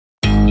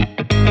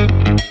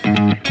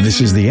This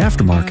is the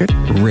Aftermarket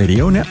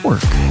Radio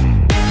Network.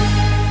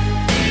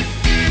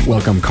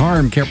 Welcome,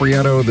 Carm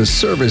Capriato, the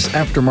Service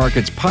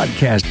Aftermarket's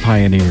podcast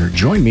pioneer.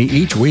 Join me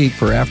each week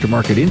for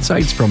aftermarket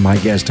insights from my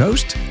guest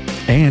host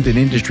and an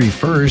industry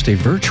first, a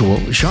virtual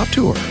shop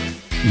tour.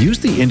 Use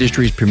the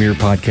industry's premier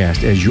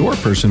podcast as your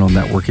personal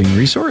networking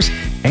resource.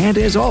 And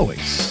as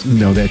always,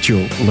 know that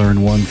you'll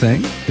learn one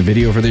thing. The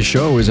video for this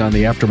show is on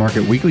the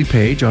Aftermarket Weekly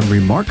page on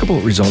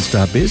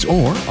remarkableresults.biz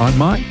or on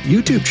my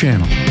YouTube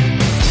channel.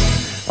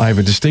 I have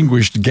a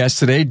distinguished guest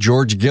today,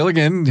 George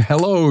Gilligan.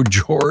 Hello,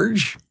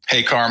 George.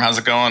 Hey, Carm. How's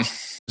it going?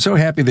 So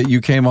happy that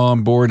you came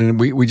on board, and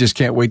we just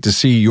can't wait to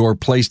see your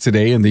place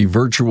today in the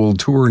virtual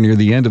tour near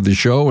the end of the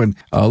show. And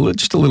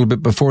just a little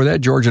bit before that,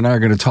 George and I are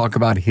going to talk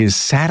about his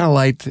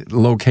satellite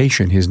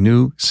location, his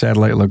new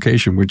satellite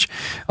location, which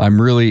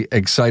I'm really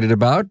excited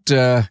about.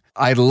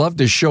 I'd love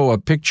to show a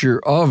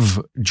picture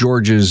of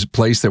George's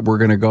place that we're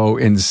going to go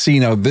and see.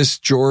 Now, this,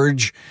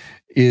 George,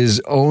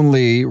 is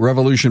only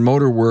Revolution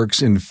Motor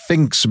Works in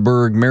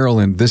Finksburg,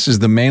 Maryland. This is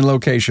the main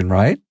location,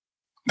 right?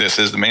 This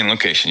is the main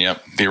location,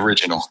 yep. The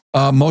original.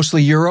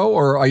 Mostly Euro,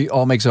 or are you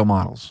all makes and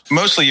models?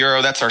 Mostly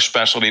Euro, that's our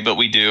specialty, but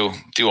we do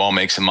all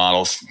makes and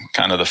models,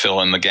 kind of to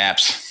fill in the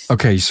gaps.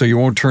 Okay, so you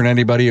won't turn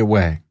anybody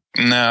away?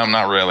 No,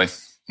 not really.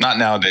 Not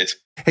nowadays.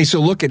 Hey,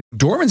 so look,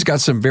 Dorman's got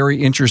some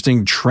very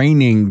interesting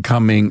training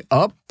coming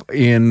up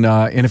in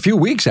a few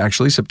weeks,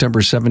 actually,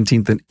 September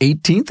 17th and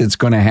 18th. It's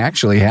going to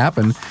actually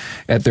happen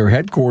at their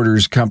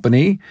headquarters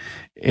company,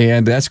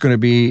 and that's going to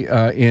be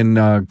in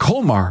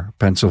Colmar,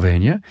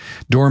 Pennsylvania.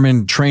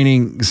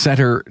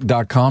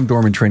 DormanTrainingCenter.com,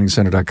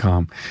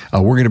 DormanTrainingCenter.com.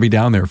 We're going to be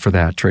down there for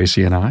that,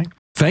 Tracy and I.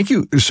 Thank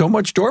you so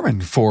much,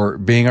 Dorman, for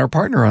being our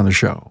partner on the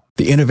show.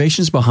 The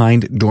innovations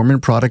behind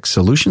Dorman Product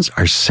Solutions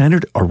are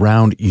centered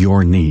around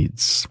your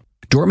needs.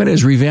 Dorman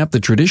has revamped the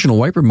traditional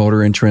wiper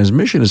motor and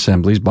transmission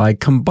assemblies by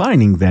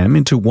combining them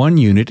into one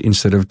unit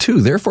instead of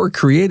two, therefore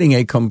creating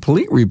a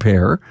complete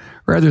repair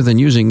rather than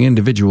using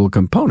individual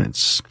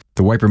components.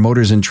 The wiper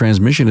motors and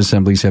transmission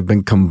assemblies have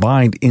been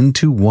combined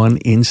into one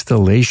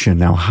installation.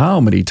 Now,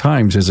 how many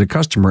times has a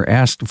customer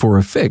asked for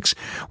a fix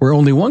where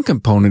only one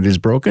component is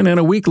broken and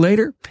a week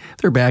later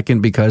they're back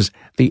in because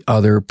the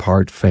other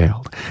part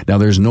failed? Now,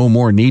 there's no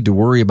more need to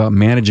worry about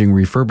managing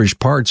refurbished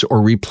parts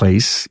or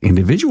replace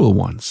individual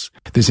ones.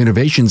 This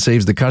innovation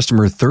saves the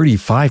customer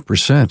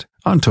 35%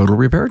 on total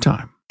repair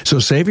time. So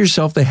save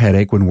yourself the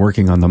headache when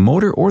working on the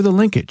motor or the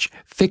linkage.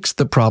 Fix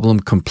the problem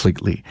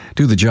completely.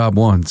 Do the job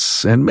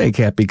once and make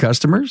happy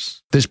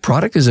customers. This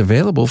product is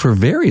available for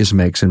various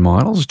makes and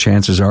models.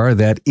 Chances are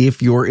that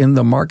if you're in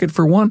the market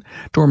for one,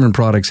 Dorman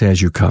Products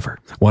has you covered.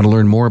 Want to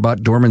learn more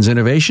about Dorman's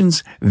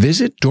innovations?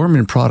 Visit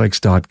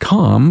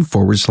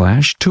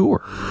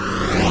dormanproducts.com/tour.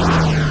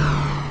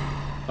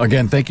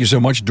 Again, thank you so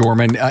much,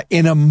 Dorman.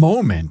 In a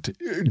moment,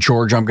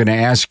 George, I'm going to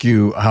ask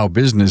you how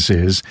business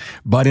is.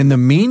 But in the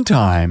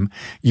meantime,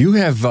 you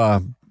have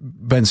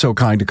been so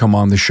kind to come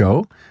on the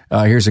show.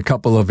 Here's a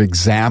couple of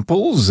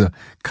examples.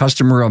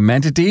 Customer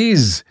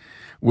amenities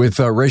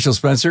with Rachel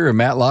Spencer and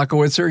Matt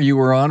Lockowitzer. You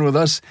were on with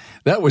us.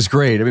 That was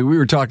great. I mean, we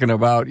were talking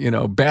about,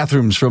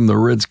 bathrooms from the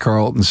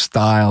Ritz-Carlton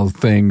style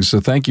things.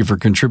 So thank you for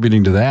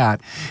contributing to that.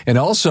 And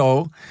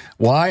also,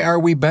 why are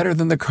we better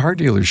than the car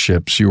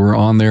dealerships? You were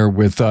on there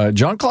with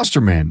John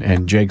Klosterman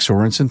and Jake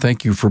Sorensen.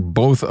 Thank you for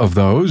both of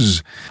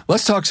those.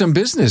 Let's talk some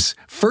business.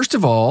 First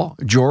of all,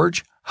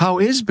 George, how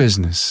is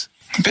business?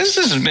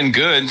 Business has been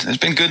good. It's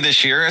been good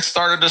this year. It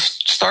started to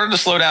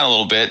slow down a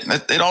little bit.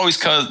 It always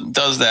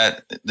does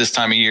that this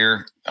time of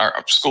year.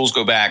 Our schools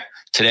go back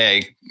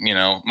today.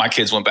 My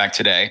kids went back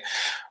today.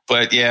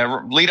 But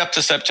yeah, lead up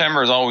to September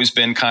has always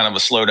been kind of a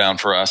slowdown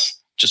for us,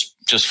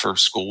 just for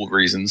school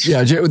reasons.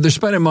 Yeah, they're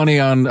spending money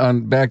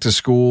on back to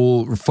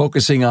school,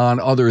 focusing on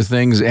other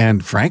things,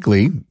 and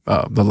frankly,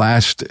 the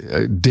last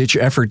ditch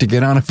effort to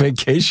get on a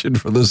vacation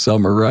for the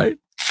summer, right?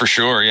 For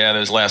sure, yeah.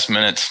 Those last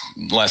minute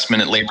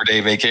Labor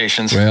Day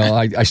vacations. Well,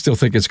 I still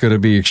think it's going to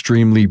be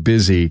extremely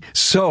busy.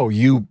 So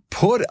you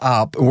put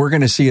up, we're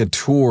going to see a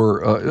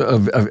tour,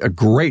 a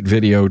great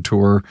video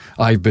tour,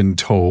 I've been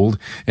told.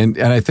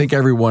 And I think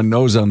everyone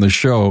knows on the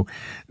show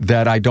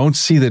that I don't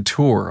see the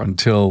tour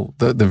until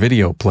the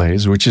video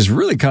plays, which is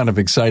really kind of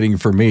exciting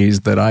for me, is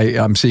that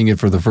I'm seeing it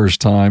for the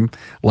first time,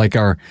 like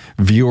our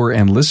viewer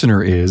and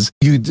listener is.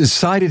 You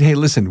decided, hey,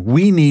 listen,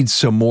 we need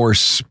some more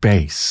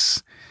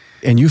space.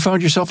 And you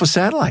found yourself a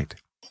satellite.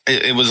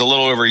 It was a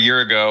little over a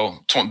year ago,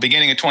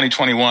 beginning of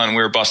 2021, we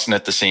were busting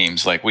at the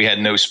seams. Like, we had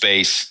no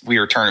space. We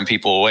were turning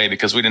people away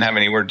because we didn't have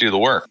anywhere to do the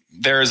work.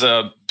 There's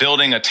a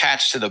building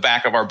attached to the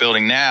back of our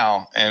building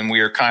now, and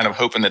we are kind of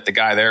hoping that the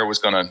guy there was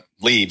going to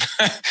leave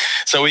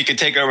so we could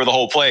take over the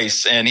whole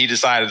place. And he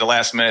decided at the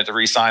last minute to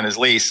re-sign his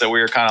lease. So we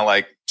were kind of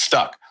like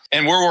stuck.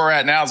 And where we're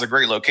at now is a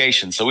great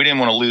location. So we didn't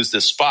want to lose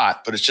this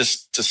spot, but it's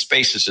just, the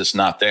space is just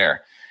not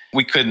there.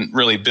 We couldn't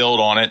really build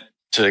on it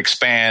to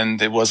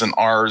expand. It wasn't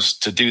ours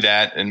to do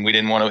that, and we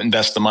didn't want to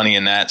invest the money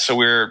in that. So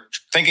we're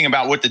thinking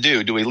about what to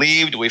do. Do we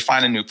leave? Do we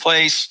find a new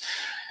place?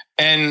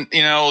 And,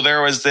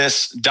 there was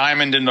this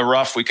diamond in the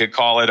rough, we could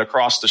call it,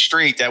 across the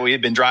street that we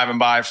had been driving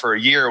by for a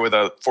year with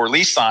a for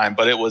lease sign,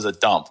 but it was a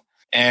dump.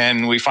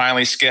 And we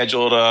finally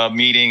scheduled a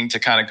meeting to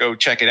kind of go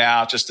check it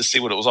out just to see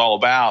what it was all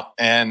about.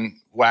 And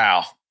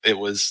wow, it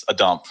was a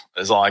dump,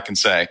 is all I can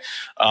say.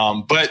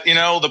 But,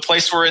 the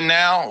place we're in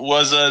now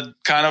was a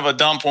kind of a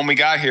dump when we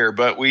got here,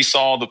 but we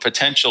saw the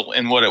potential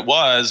in what it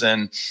was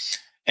and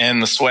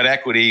the sweat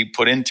equity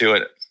put into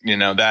it.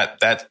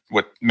 That's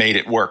what made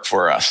it work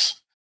for us.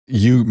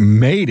 You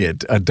made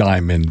it a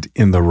diamond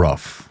in the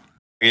rough.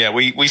 Yeah,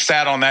 we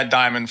sat on that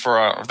diamond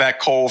that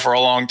coal for a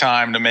long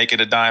time to make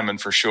it a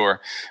diamond for sure.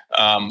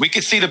 We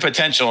could see the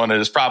potential in it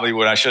is probably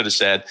what I should have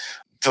said.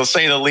 To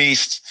say the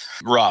least,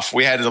 rough.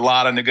 We had a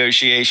lot of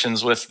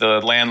negotiations with the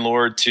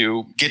landlord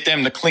to get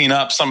them to clean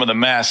up some of the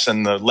mess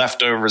and the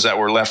leftovers that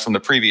were left from the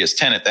previous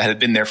tenant that had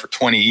been there for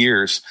 20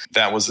 years.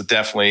 That was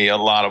definitely a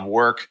lot of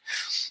work,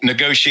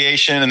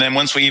 negotiation. And then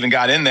once we even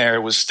got in there,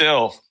 it was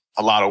still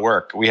a lot of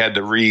work. We had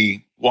to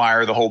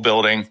rewire the whole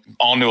building,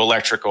 all new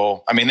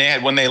electrical. I mean,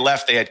 when they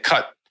left, they had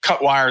cut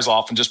wires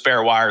off and just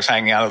bare wires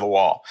hanging out of the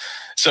wall.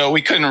 So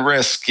we couldn't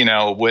risk,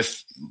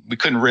 we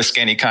couldn't risk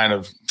any kind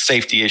of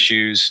safety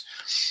issues.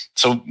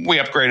 So we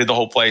upgraded the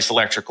whole place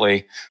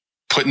electrically,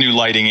 put new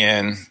lighting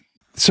in.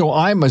 So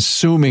I'm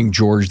assuming,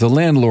 George, the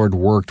landlord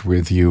worked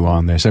with you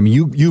on this. I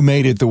mean, you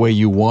made it the way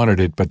you wanted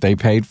it, but they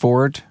paid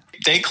for it?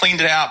 They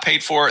cleaned it out,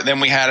 paid for it. Then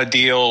we had a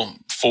deal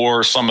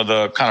for some of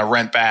the kind of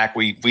rent back.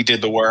 We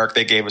did the work.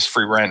 They gave us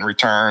free rent in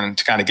return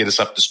to kind of get us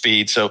up to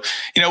speed. So,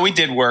 we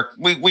did work.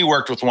 We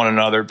worked with one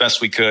another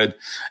best we could.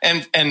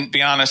 And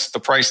be honest, the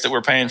price that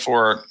we're paying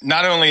for,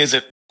 not only is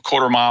it a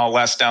quarter mile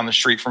less down the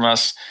street from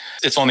us,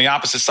 it's on the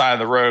opposite side of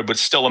the road, but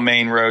still a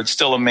main road,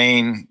 still a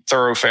main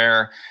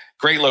thoroughfare,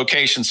 great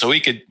location. So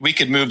we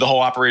could move the whole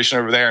operation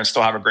over there and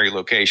still have a great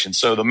location.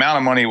 So the amount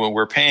of money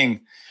we're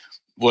paying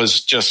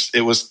was just,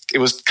 it was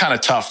kind of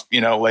tough.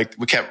 Like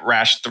we kept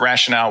the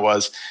rationale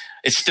was,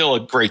 it's still a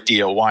great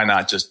deal. Why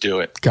not just do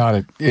it? Got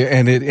it.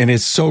 And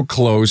it's so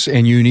close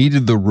and you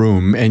needed the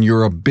room and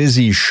you're a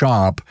busy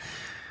shop.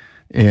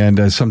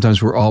 And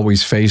sometimes we're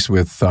always faced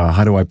with,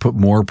 how do I put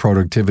more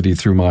productivity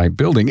through my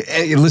building?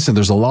 And listen,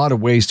 there's a lot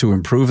of ways to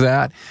improve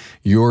that.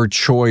 Your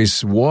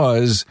choice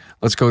was,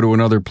 let's go to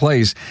another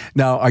place.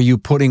 Now, are you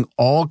putting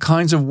all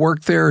kinds of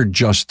work there, or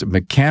just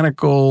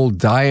mechanical,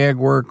 diag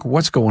work?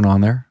 What's going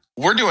on there?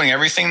 We're doing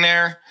everything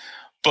there,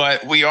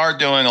 but we are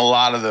doing a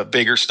lot of the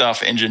bigger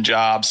stuff, engine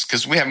jobs,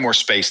 because we have more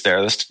space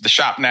there. The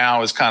shop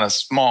now is kind of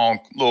small,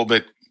 a little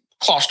bit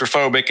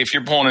claustrophobic. If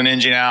you're pulling an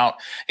engine out,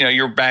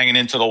 you're banging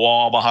into the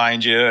wall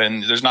behind you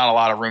and there's not a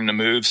lot of room to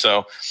move.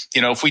 So,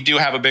 if we do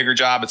have a bigger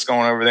job, it's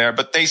going over there,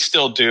 but they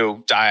still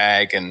do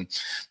diag and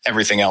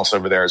everything else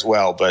over there as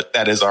well. But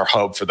that is our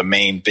hub for the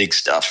main big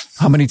stuff.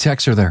 How many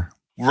techs are there?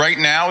 Right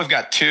now, we've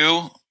got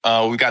 2.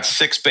 We've got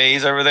 6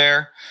 bays over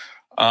there.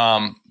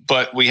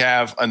 But we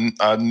have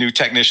a new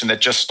technician that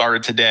just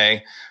started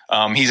today.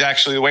 He's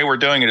actually, the way we're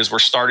doing it is we're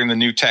starting the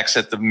new techs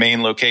at the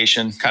main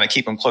location, kind of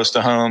keep them close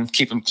to home,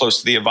 keep them close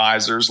to the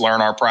advisors, learn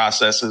our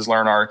processes,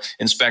 learn our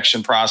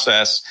inspection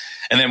process.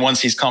 And then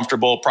once he's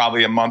comfortable,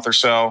 probably a month or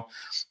so,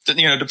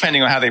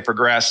 depending on how they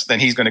progress, then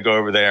he's going to go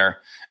over there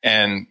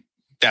and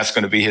that's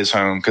going to be his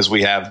home because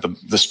we have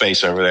the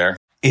space over there.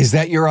 Is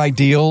that your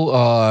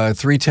ideal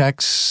 3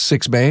 techs,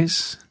 6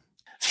 bays?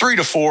 3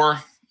 to 4.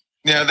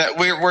 That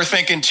we're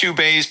thinking 2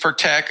 bays per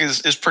tech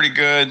is pretty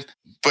good.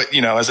 But,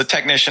 as a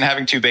technician,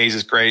 having 2 bays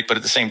is great. But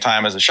at the same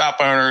time, as a shop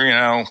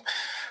owner,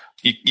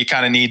 you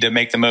kind of need to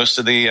make the most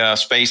of the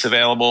space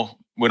available.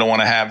 We don't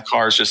want to have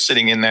cars just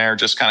sitting in there,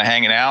 just kind of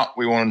hanging out.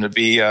 We want them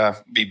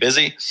to be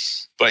busy.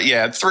 But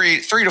yeah,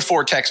 3 to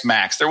 4 techs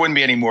max. There wouldn't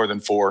be any more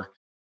than 4.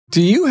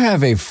 Do you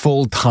have a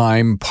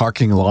full-time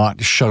parking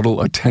lot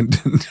shuttle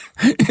attendant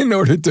in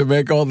order to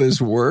make all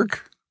this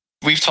work?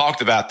 We've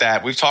talked about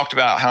that. We've talked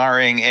about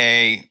hiring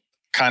a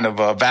kind of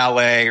a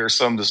valet or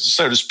so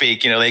to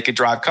speak. They could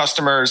drive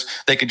customers,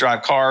 they could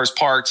drive cars,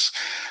 parts,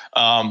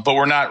 but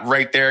we're not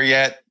right there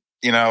yet.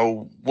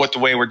 The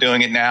way we're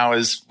doing it now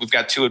is we've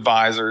got 2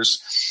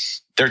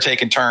 advisors. They're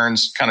taking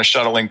turns kind of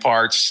shuttling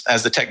parts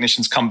as the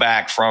technicians come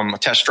back from a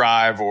test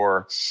drive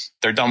or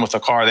they're done with the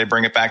car. They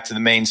bring it back to the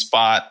main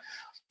spot.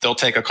 They'll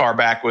take a car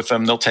back with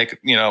them. They'll take,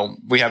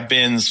 we have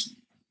bins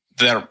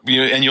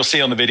and you'll see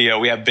on the video,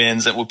 we have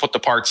bins that we put the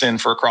parts in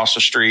for across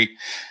the street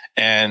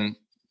and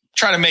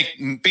try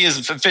to be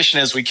as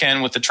efficient as we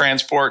can with the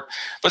transport.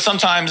 But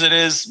sometimes it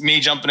is me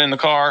jumping in the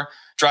car,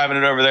 driving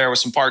it over there with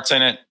some parts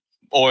in it,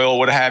 oil,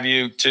 what have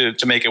you,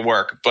 to make it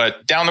work.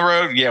 But down the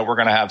road, yeah, we're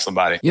going to have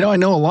somebody. I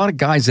know a lot of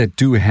guys that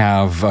do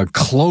have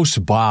close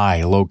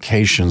by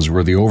locations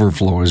where the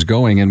overflow is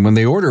going. And when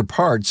they order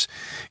parts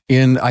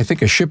in, I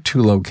think, a ship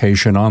to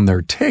location on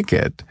their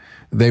ticket,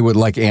 they would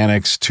like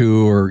Annex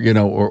 2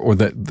 or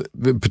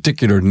the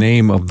particular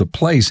name of the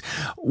place.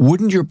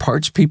 Wouldn't your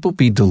parts people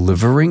be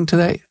delivering to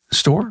that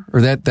store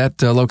or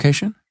that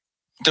location?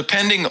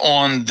 Depending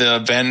on the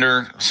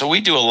vendor. So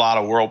we do a lot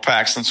of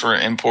Worldpac since we're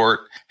an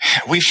import.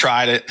 We've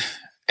tried it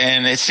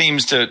and it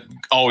seems to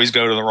always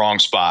go to the wrong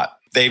spot.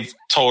 they've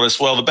told us,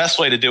 well, the best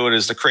way to do it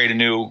is to create a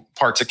new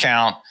parts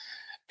account.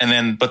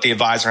 But the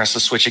advisor has to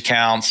switch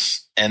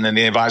accounts, and then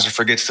the advisor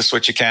forgets to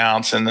switch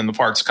accounts, and then the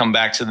parts come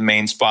back to the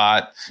main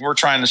spot. We're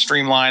trying to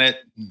streamline it.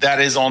 That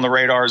is on the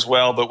radar as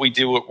well, but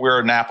we're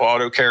a Napa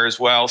Auto Care as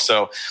well.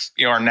 So,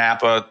 our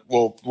Napa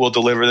will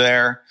deliver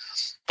there.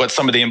 But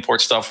some of the import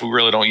stuff, we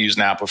really don't use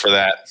Napa for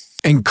that.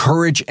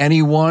 Encourage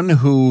anyone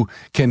who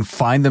can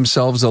find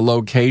themselves a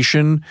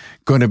location,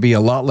 going to be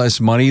a lot less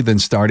money than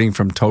starting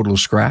from total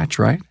scratch,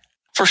 right?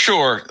 For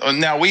sure.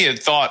 Now, we had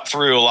thought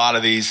through a lot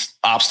of these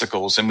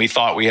obstacles, and we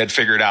thought we had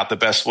figured out the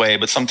best way.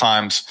 But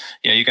sometimes,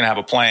 you can have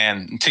a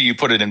plan until you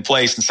put it in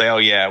place and say, oh,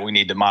 yeah, we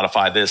need to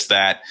modify this,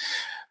 that.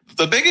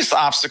 The biggest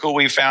obstacle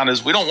we found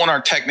is we don't want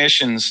our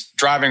technicians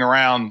driving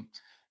around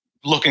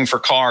looking for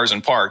cars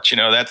and parts.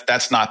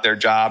 That's not their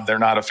job. They're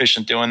not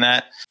efficient doing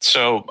that.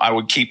 So I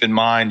would keep in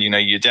mind,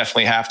 you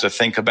definitely have to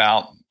think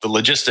about the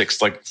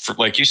logistics.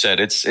 Like you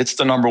said, it's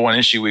the number one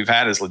issue we've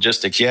had is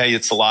logistics. Yeah,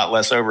 it's a lot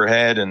less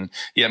overhead and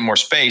you have more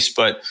space,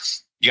 but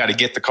you got to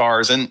get the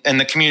cars and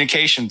the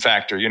communication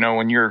factor.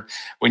 When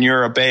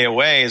you're a bay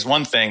away is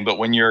one thing, but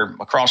when you're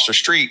across the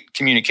street,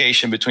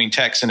 communication between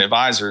techs and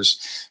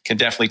advisors can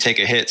definitely take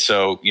a hit.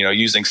 So,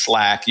 using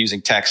Slack,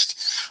 using text,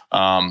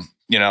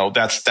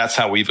 that's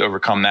how we've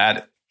overcome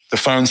that. The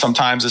phone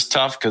sometimes is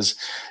tough because,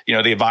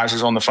 the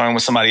advisor's on the phone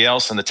with somebody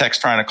else and the tech's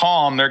trying to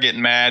call them. They're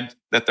getting mad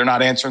that they're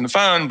not answering the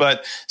phone,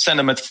 but send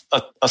them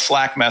a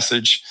Slack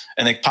message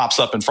and it pops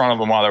up in front of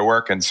them while they're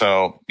working.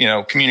 So,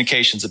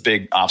 communication's a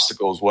big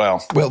obstacle as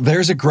well. Well,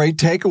 there's a great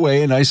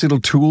takeaway, a nice little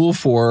tool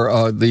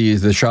for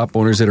the shop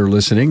owners that are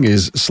listening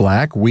is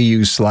Slack. We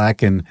use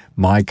Slack in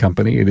my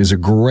company. It is a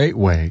great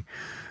way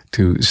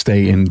to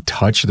stay in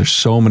touch. There's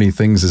so many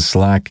things that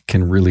Slack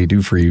can really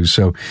do for you.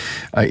 So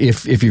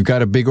if you've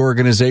got a big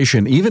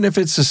organization, even if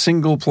it's a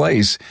single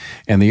place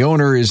and the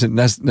owner isn't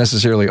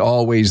necessarily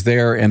always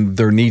there, and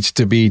there needs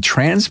to be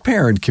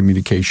transparent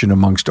communication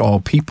amongst all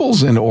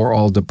peoples or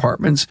all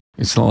departments.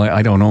 It's not like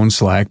I don't own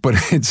Slack, but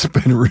it's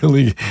been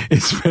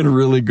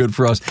really good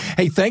for us.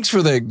 Hey, thanks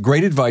for the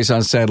great advice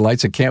on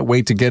satellites. I can't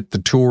wait to get the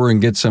tour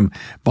and get some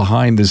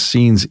behind the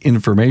scenes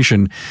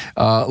information.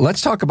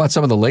 Let's talk about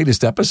some of the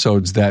latest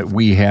episodes that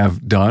we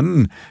have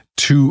done.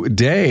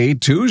 Today,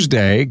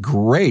 Tuesday,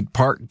 great.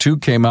 Part 2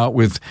 came out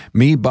with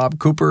me, Bob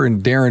Cooper,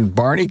 and Darren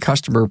Barney,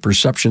 Customer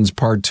Perceptions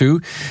Part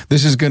 2.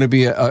 This is going to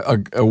be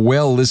a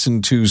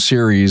well-listened to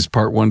series,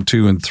 Part 1,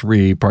 2, and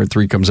 3. Part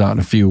 3 comes out in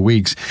a few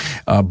weeks.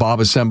 Bob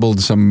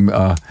assembled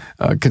some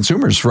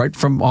consumers right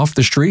from off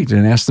the street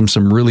and asked them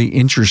some really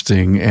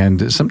interesting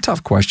and some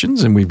tough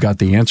questions, and we've got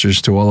the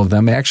answers to all of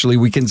them. Actually,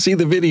 we can see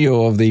the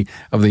video of the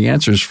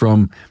answers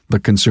from the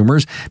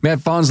consumers. Matt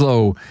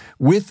Fanslow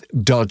with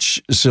Dutch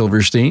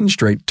Silverstein,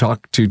 Straight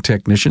Talk to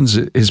Technicians,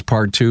 is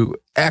Part 2.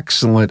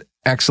 Excellent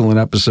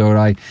episode.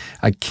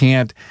 I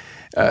can't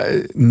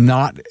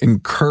not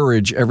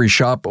encourage every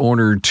shop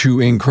owner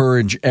to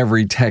encourage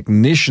every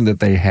technician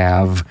that they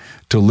have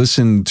to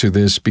listen to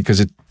this, because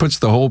it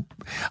puts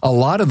a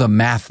lot of the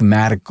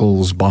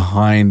mathematicals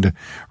behind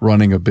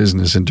running a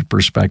business into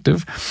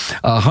perspective.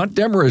 Hunt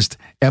Demarest,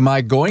 am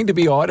I going to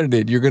be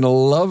audited? You're going to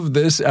love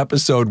this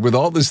episode with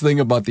all this thing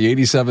about the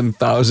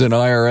 87,000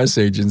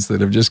 IRS agents that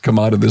have just come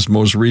out of this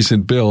most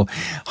recent bill.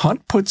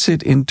 Hunt puts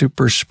it into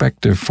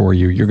perspective for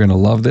you. You're going to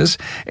love this.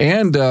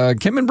 And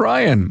Kim and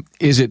Brian,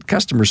 is it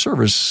customer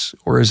service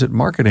or is it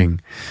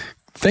marketing?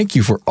 Thank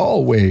you for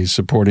always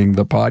supporting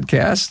the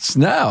podcasts.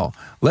 Now,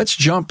 let's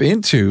jump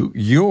into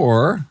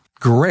your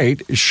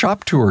great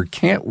shop tour.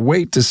 Can't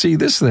wait to see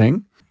this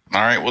thing.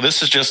 All right. Well,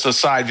 this is just a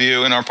side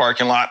view in our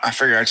parking lot. I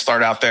figured I'd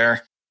start out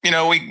there.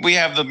 We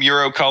have the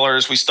Euro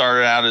colors. We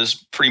started out as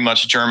pretty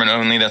much German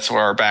only. That's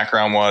where our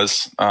background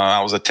was.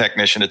 I was a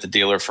technician at the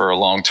dealer for a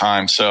long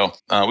time. So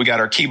we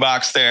got our key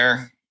box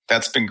there.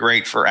 That's been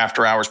great for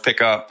after hours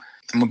pickup.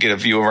 And we'll get a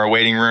view of our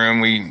waiting room.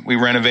 We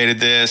renovated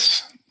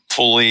this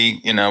fully.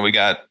 We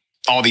got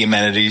all the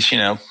amenities,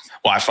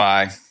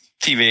 Wi-Fi,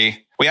 TV.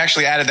 We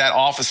actually added that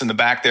office in the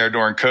back there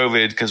during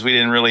COVID because we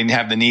didn't really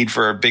have the need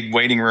for a big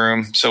waiting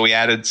room. So we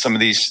added some of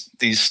these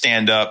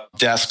stand-up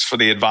desks for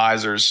the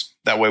advisors.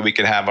 That way we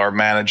could have our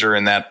manager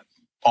in that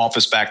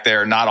office back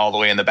there, not all the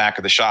way in the back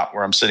of the shop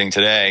where I'm sitting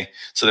today.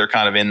 So they're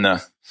kind of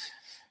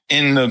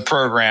in the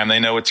program. They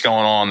know what's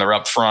going on. They're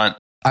up front.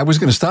 I was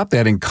going to stop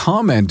that and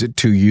comment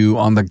to you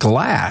on the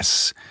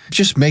glass. It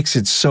just makes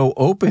it so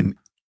open.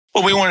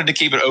 Well, we wanted to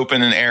keep it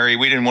open and airy.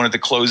 We didn't want it to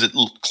close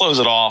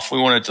it off. We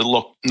wanted it to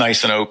look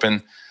nice and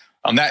open.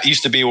 That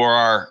used to be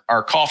where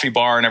our coffee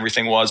bar and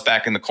everything was,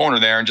 back in the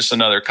corner there, and just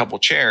another couple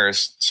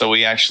chairs. So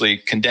we actually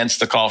condensed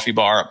the coffee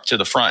bar up to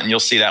the front, and you'll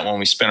see that when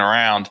we spin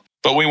around.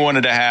 But we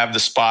wanted to have the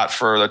spot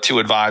for the two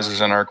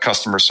advisors and our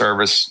customer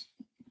service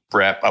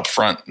rep up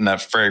front in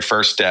that very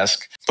first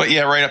desk. But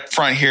yeah, right up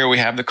front here, we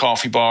have the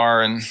coffee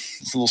bar and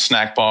this little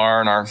snack bar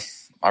and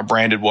our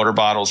branded water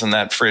bottles in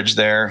that fridge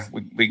there.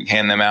 We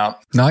hand them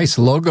out. Nice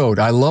logoed.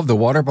 I love the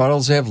water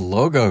bottles have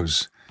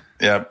logos.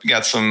 Yeah,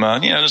 got some,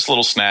 just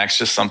little snacks,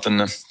 just something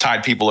to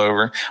tide people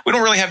over. We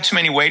don't really have too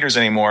many waiters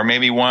anymore.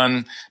 Maybe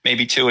one,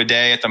 maybe two a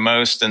day at the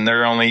most, and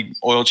they're only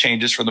oil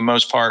changes for the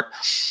most part.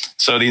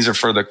 So these are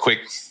for the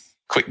quick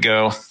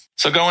go.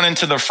 So going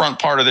into the front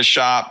part of the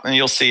shop, and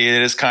you'll see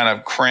it is kind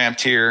of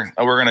cramped here.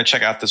 We're going to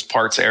check out this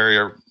parts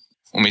area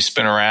when we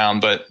spin around,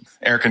 but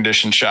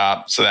air-conditioned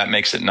shop, so that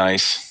makes it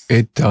nice.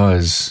 It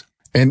does.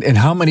 And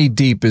how many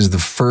deep is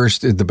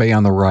the bay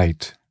on the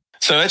right?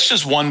 So it's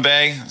just one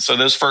bay. So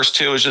those first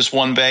two is just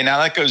one bay. Now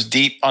that goes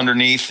deep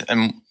underneath,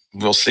 and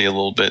we'll see a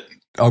little bit.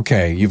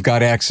 Okay, you've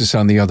got access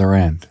on the other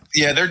end.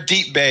 Yeah, they're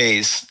deep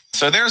bays.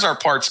 So there's our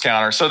parts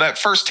counter. So that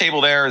first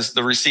table there is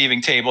the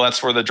receiving table.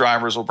 That's where the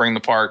drivers will bring the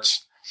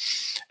parts.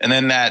 And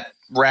then that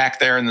rack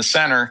there in the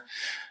center,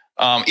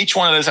 each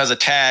one of those has a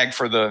tag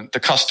for the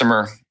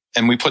customer,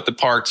 and we put the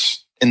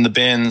parts in the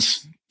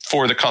bins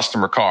for the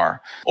customer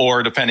car.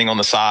 Or depending on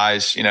the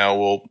size,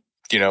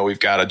 we've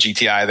got a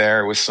GTI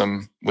there with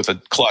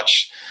a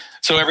clutch.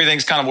 So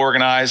everything's kind of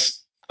organized.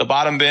 The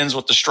bottom bins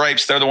with the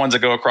stripes, they're the ones that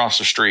go across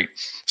the street.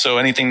 So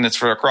anything that's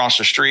for across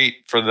the street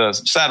for the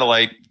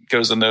satellite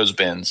goes in those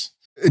bins.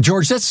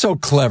 George, that's so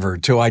clever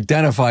to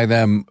identify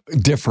them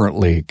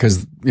differently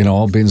because,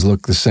 all bins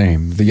look the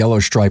same. The yellow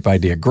stripe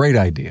idea, great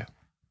idea.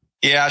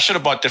 Yeah, I should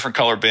have bought different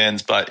color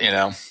bins, but,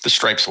 the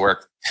stripes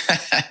work.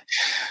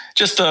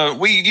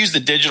 We use the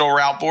digital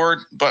route board,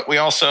 but we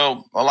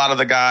also, a lot of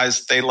the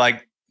guys, they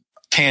like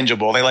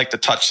tangible. They like to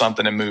touch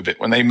something and move it.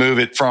 When they move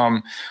it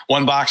from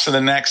one box to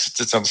the next,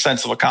 it's a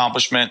sense of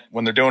accomplishment.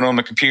 When they're doing it on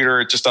the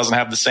computer, it just doesn't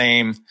have the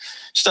same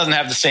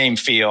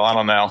feel. I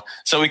don't know.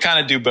 So we kind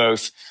of do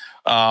both.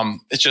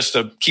 It's just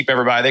to keep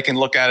everybody, they can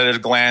look at it at a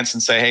glance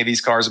and say, hey, these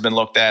cars have been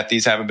looked at.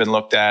 These haven't been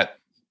looked at.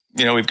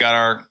 We've got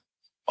our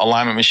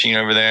alignment machine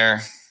over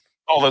there,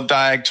 all the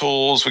diag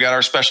tools. We got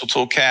our special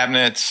tool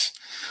cabinets.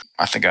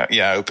 I think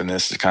I opened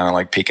this to kind of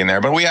like peek in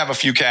there, but we have a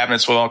few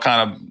cabinets with all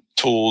kind of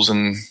tools.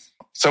 And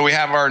so we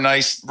have our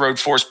nice road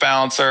force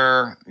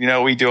balancer.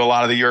 We do a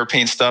lot of the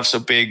European stuff. So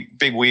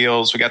big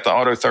wheels. We got the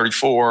Auto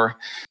 34,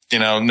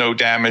 no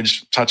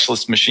damage,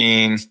 touchless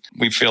machine.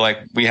 We feel like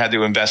we had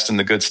to invest in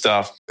the good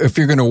stuff. If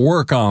you're going to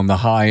work on the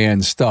high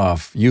end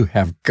stuff, you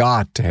have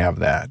got to have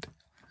that.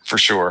 For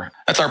sure.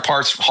 That's our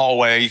parts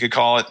hallway, you could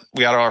call it.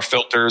 We got our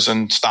filters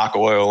and stock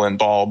oil and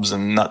bulbs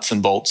and nuts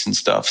and bolts and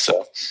stuff.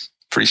 So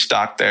pretty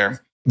stocked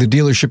there. The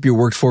dealership you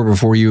worked for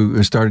before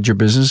you started your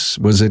business,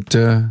 was it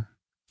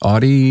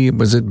Audi?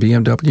 Was it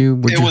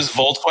BMW? It was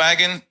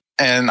Volkswagen.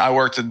 And I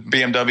worked at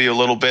BMW a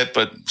little bit,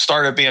 but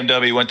started at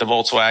BMW, went to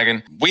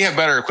Volkswagen. We have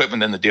better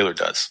equipment than the dealer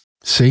does.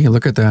 See,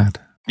 look at that.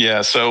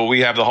 Yeah. So we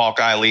have the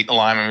Hawkeye Elite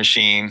alignment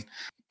machine,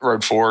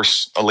 Road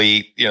Force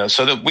Elite,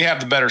 so that we have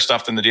the better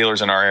stuff than the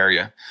dealers in our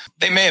area.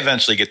 They may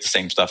eventually get the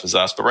same stuff as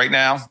us, but right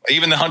now,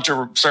 even the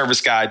Hunter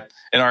service guy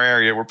in our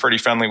area, we're pretty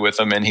friendly with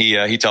him. And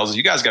he tells us,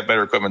 you guys got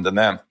better equipment than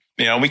them.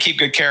 We keep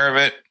good care of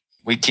it.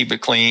 We keep it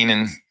clean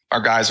and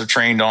our guys are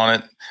trained on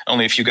it.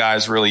 Only a few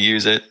guys really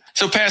use it.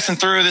 So passing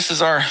through, this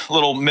is our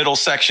little middle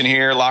section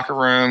here, locker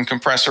room,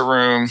 compressor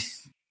room.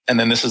 And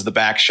then this is the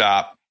back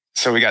shop.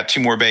 So we got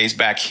two more bays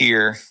back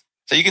here.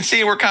 So you can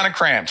see we're kind of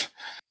cramped.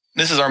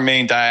 This is our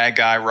main diag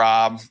guy,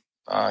 Rob.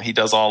 He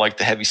does all like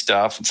the heavy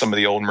stuff and some of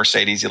the old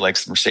Mercedes. He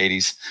likes the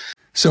Mercedes.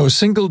 So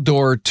single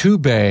door, two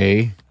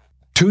bay,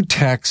 two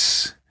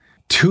techs,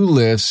 two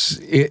lifts.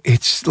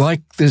 It's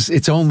like this,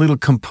 its own little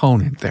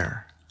component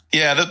there.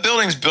 Yeah, the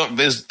building's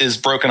is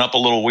broken up a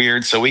little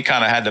weird. So we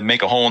kind of had to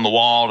make a hole in the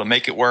wall to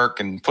make it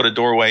work and put a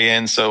doorway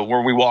in. So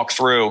where we walk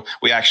through,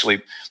 we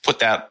actually put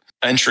that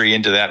entry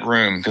into that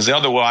room because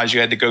otherwise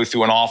you had to go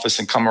through an office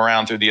and come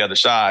around through the other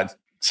side.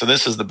 So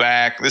this is the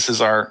back. This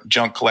is our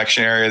junk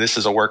collection area. This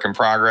is a work in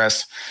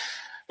progress.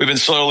 We've been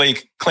slowly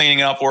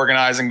cleaning up,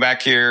 organizing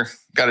back here.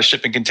 Got a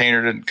shipping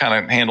container to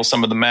kind of handle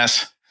some of the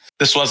mess.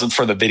 This wasn't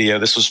for the video.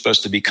 This was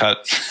supposed to be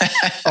cut.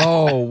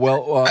 Oh,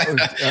 well. No,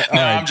 right.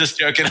 I'm just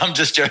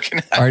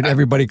joking. All right,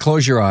 everybody,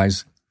 close your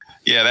eyes.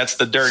 Yeah, that's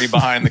the dirty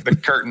behind the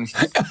curtain.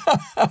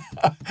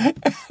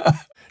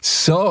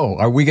 So,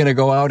 are we going to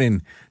go out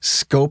and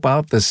scope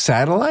out the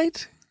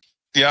satellite?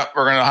 Yeah,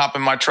 we're going to hop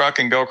in my truck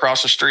and go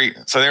across the street.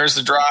 So there's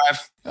the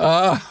drive.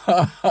 So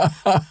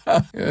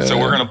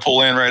we're going to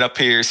pull in right up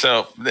here.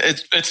 So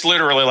it's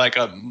literally like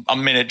a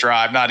minute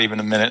drive, not even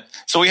a minute.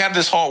 So we have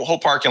this whole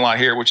parking lot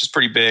here, which is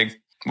pretty big.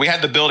 We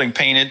had the building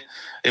painted.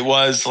 It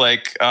was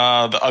like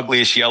the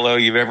ugliest yellow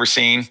you've ever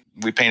seen.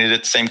 We painted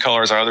it the same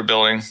color as our other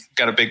building.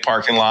 Got a big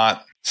parking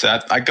lot. So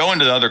I go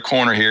into the other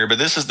corner here, but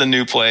this is the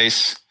new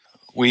place.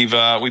 We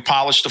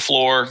polished the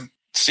floor,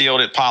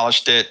 sealed it,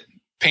 polished it,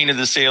 painted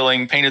the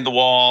ceiling, painted the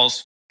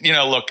walls.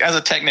 Look, as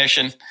a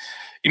technician,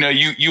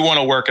 you want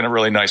to work in a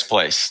really nice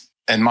place.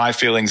 And my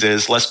feelings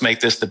is let's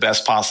make this the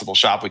best possible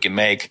shop we can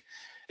make.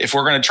 If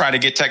we're going to try to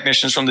get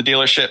technicians from the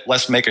dealership,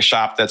 let's make a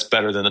shop that's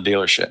better than the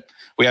dealership.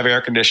 We have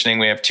air conditioning.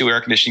 We have 2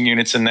 air conditioning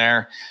units in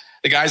there.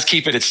 The guys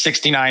keep it at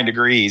 69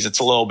 degrees. It's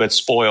a little bit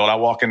spoiled. I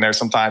walk in there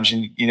sometimes,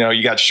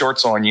 you got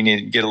shorts on, you need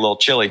to get a little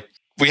chilly.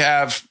 We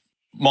have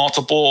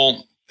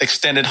multiple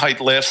extended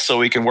height lifts so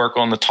we can work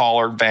on the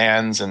taller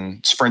vans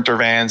and Sprinter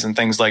vans and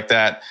things like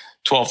that.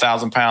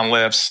 12,000 pound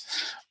lifts,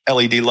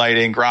 LED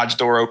lighting, garage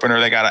door opener.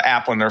 They got an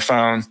app on their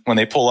phone. When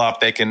they pull up,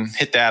 they can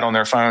hit that on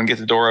their phone, get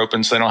the door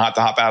open so they don't have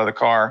to hop out of the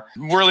car.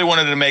 Really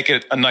wanted to make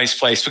it a nice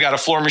place. We got a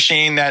floor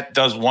machine that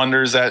does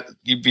wonders that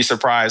you'd be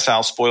surprised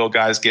how spoiled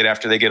guys get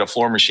after they get a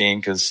floor machine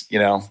because,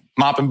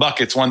 mop and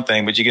bucket's one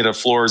thing, but you get a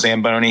floor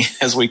Zamboni,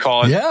 as we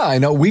call it. Yeah, I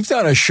know. We've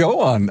done a show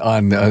on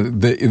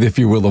if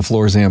you will, the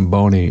floor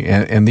Zamboni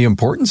and the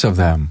importance of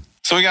them.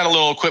 So we got a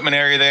little equipment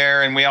area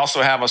there, and we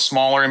also have a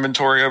smaller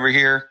inventory over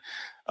here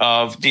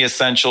of the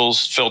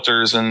essentials,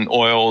 filters and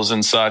oils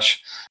and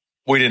such.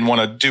 We didn't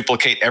want to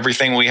duplicate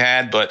everything we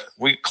had, but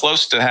we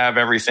close to have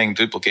everything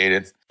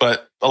duplicated.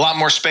 But a lot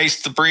more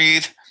space to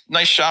breathe.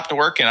 Nice shop to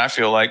work in, I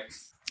feel like.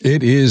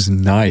 It is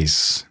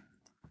nice.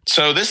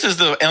 So this is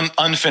the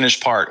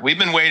unfinished part. We've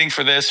been waiting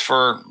for this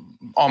for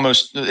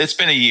it's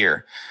been a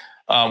year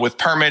with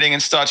permitting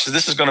and such. So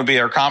this is going to be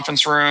our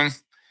conference room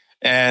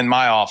and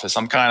my office.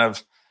 I'm kind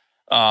of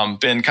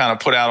been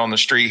put out on the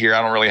street here.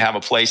 I don't really have a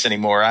place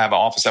anymore. I have an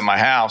office at my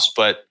house,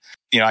 but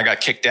I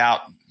got kicked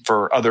out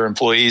for other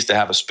employees to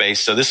have a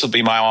space. So this will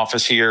be my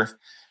office here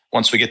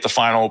once we get the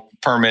final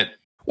permit.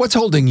 What's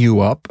holding you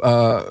up?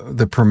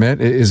 The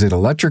permit? Is it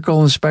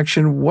electrical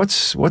inspection?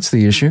 What's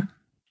the issue?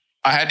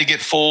 I had to get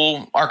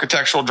full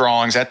architectural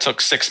drawings. That took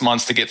 6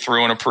 months to get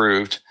through and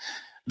approved.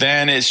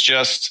 Then it's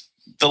just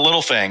the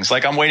little things.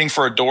 Like I'm waiting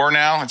for a door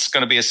now. It's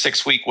going to be a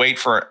 6-week wait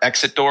for an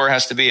exit door. It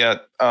has to be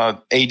a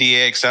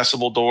ADA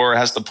accessible door. It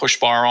has the push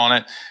bar on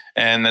it.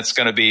 And that's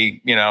going to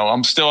be,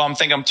 I'm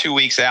 2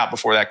 weeks out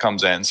before that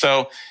comes in.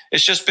 So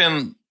it's just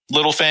been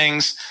little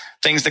things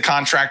the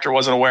contractor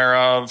wasn't aware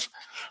of.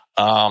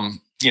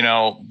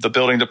 The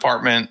building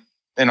department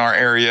in our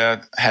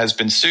area has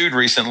been sued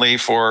recently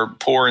for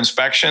poor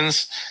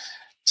inspections.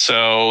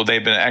 So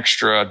they've been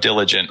extra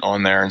diligent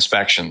on their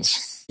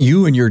inspections.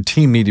 You and your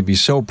team need to be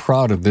so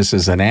proud of this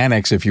as an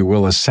annex, if you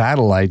will, a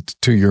satellite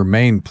to your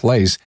main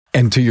place.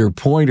 And to your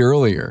point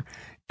earlier,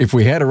 if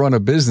we had to run a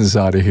business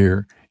out of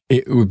here,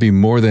 it would be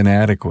more than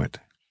adequate.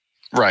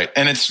 Right.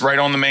 And it's right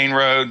on the main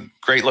road.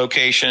 Great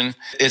location.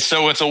 It's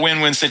a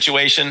win-win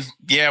situation.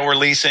 Yeah, we're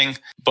leasing,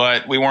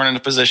 but we weren't in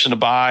a position to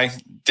buy.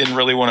 Didn't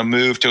really want to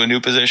move to a new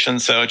position.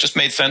 So it just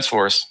made sense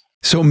for us.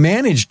 So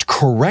managed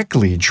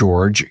correctly,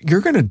 George, you're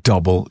going to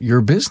double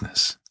your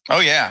business. Oh,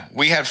 yeah.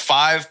 We had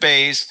 5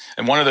 bays,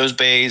 and one of those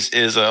bays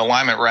is an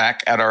alignment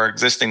rack at our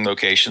existing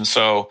location.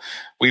 So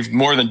we've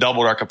more than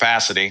doubled our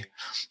capacity.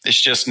 It's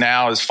just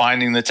now is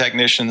finding the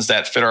technicians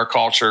that fit our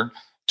culture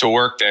to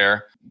work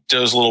there.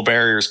 Those little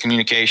barriers,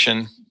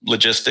 communication,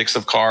 logistics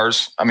of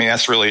cars. I mean,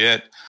 that's really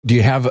it. Do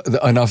you have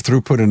enough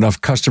throughput,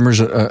 enough customers,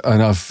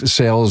 enough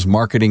sales,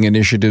 marketing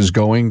initiatives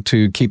going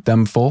to keep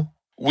them full?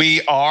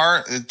 We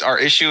are. Our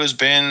issue has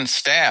been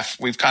staff.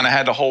 We've kind of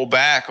had to hold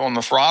back on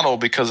the throttle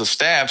because of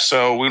staff,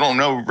 so we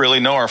don't really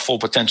know our full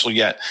potential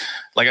yet.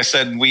 Like I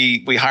said,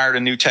 we hired a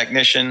new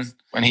technician,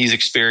 and he's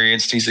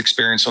experienced. He's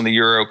experienced on the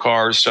Euro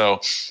cars,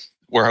 so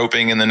we're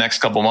hoping in the next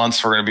couple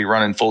months we're going to be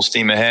running full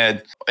steam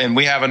ahead. And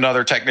we have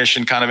another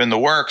technician kind of in the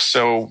works,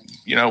 so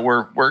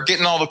we're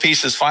getting all the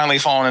pieces finally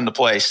falling into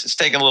place. It's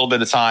taking a little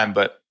bit of time,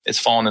 but it's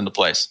falling into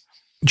place.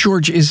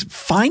 George, is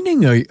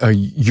finding a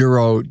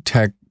Euro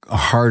tech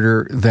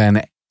harder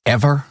than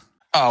ever?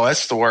 Oh,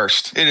 that's the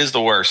worst. It is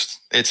the worst.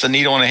 It's a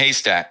needle in a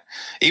haystack.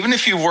 Even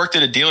if you've worked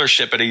at a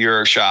dealership at a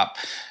Euro shop,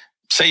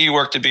 say you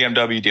worked at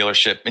BMW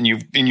dealership and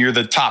you're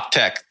the top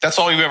tech, that's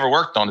all you've ever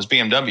worked on is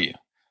BMW.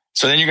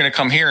 So then you're going to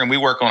come here and we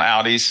work on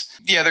Audis.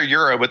 Yeah, they're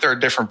Euro, but they're a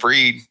different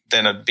breed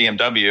than a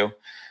BMW.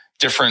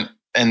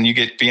 And you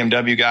get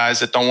BMW guys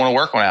that don't want to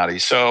work on Audi.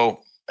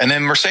 So, and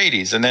then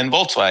Mercedes and then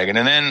Volkswagen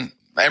and then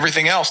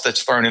everything else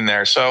that's thrown in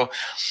there. So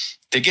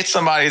to get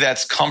somebody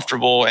that's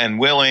comfortable and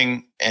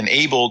willing and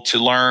able to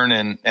learn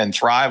and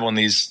thrive on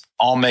these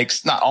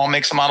not all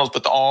makes and models,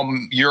 but the all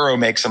Euro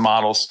makes and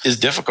models is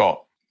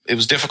difficult. It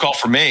was difficult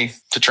for me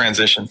to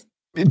transition.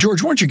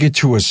 George, once you get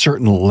to a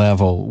certain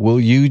level, will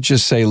you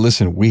just say,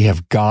 listen, we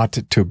have got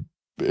to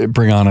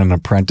bring on an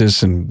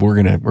apprentice and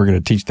we're going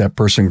to teach that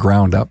person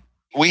ground up?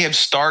 We have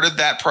started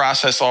that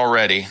process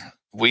already.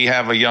 We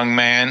have a young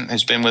man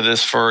who's been with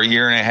us for a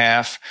year and a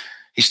half.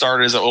 He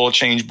started as an oil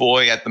change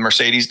boy at the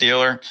Mercedes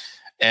dealer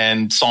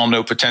and saw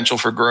no potential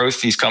for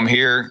growth. He's come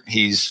here.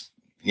 He's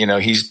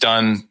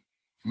done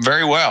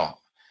very well.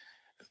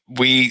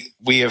 We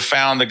have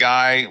found a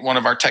guy, one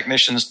of our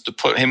technicians to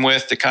put him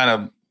with to kind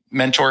of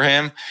mentor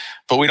him,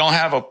 but we don't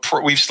have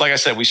like I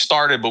said, we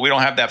started, but we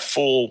don't have that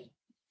full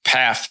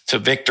path to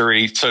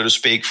victory, so to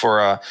speak,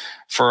 for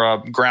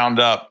a ground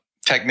up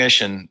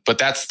technician. But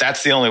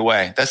that's the only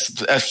way.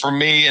 That's for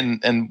me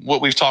and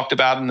what we've talked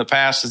about in the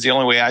past is the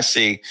only way I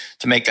see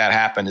to make that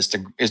happen is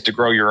to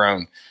grow your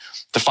own,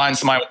 to find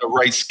somebody with the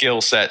right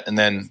skill set and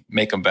then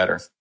make them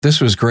better.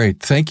 This was great.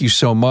 Thank you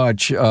so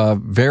much.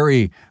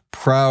 Very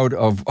proud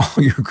of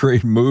all your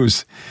great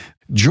moves.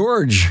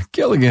 George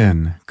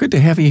Gilligan, good to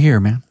have you here,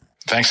 man.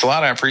 Thanks a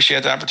lot. I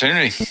appreciate the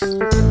opportunity.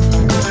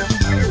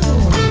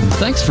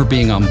 Thanks for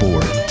being on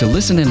board to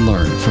listen and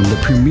learn from the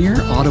premier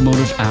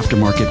automotive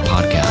aftermarket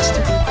podcast.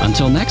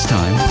 Until next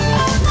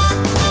time.